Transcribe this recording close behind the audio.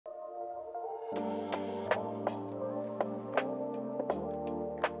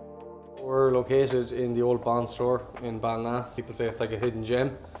We're located in the old Bond store in Ballina. People say it's like a hidden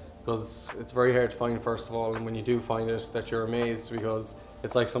gem because it's very hard to find, first of all, and when you do find it, that you're amazed because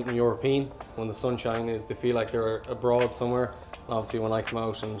it's like something European. When the sunshine is, they feel like they're abroad somewhere. And obviously when I come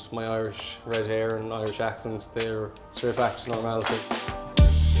out and my Irish red hair and Irish accents, they're straight back to normality.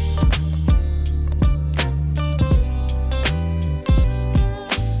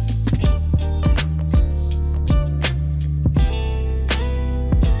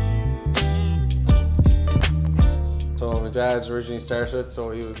 So my dad originally started it, so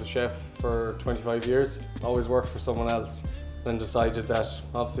he was a chef for 25 years, always worked for someone else, then decided that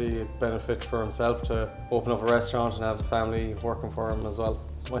obviously it'd benefit for himself to open up a restaurant and have the family working for him as well.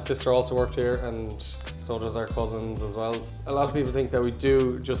 My sister also worked here and so does our cousins as well. A lot of people think that we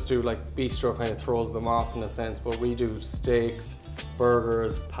just do like Bistro, kind of throws them off in a sense, but we do steaks,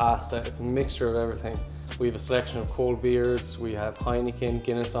 burgers, pasta, it's a mixture of everything. We have a selection of cold beers, we have Heineken,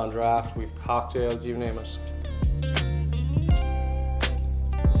 Guinness on draft, we have cocktails, you name it.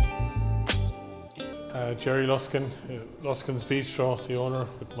 Gerry Luskin, Luskin's Bistro, the owner,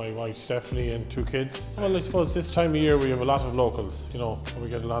 with my wife Stephanie and 2 kids. Well, I suppose this time of year we have a lot of locals, and we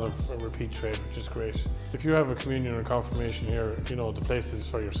get a lot of repeat trade, which is great. If you have a communion or confirmation here, the place is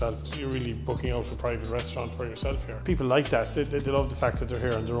for yourself. You're really booking out a private restaurant for yourself here. People like that. They love the fact that they're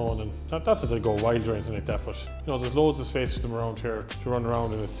here on their own, and not that they go wild or anything like that, but there's loads of space for them around here to run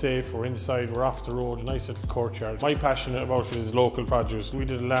around, and it's safe. We're inside, we're off the road, a nice little courtyard. My passion about it is local produce. We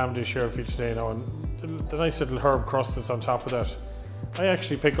did a lamb dish here for you today now, and the nice little herb crust that's on top of that. I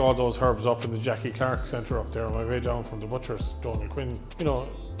actually pick all those herbs up in the Jackie Clark Centre up there on my way down from the butcher's, Donald Quinn.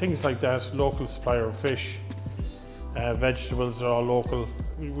 Things like that, local supplier of fish, vegetables are all local.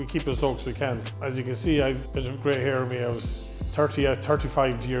 We keep as local as we can. As you can see, I've a bit of grey hair in me. I was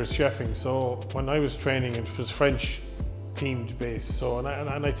 35 years chefing, so when I was training it was French themed based, so and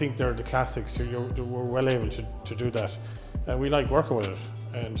I think they're the classics. We're well able to do that. We like working with it,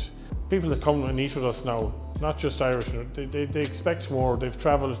 and people that come and eat with us now, not just Irish, they expect more, they've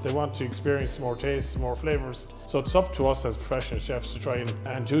travelled, they want to experience more tastes, more flavours. So it's up to us as professional chefs to try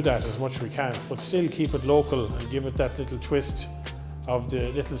and do that as much as we can, but still keep it local and give it that little twist of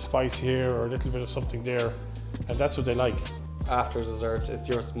the little spice here or a little bit of something there, and that's what they like. After dessert, it's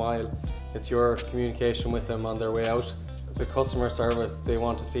your smile, it's your communication with them on their way out. The customer service, they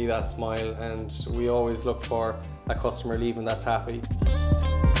want to see that smile, and we always look for a customer leaving that's happy.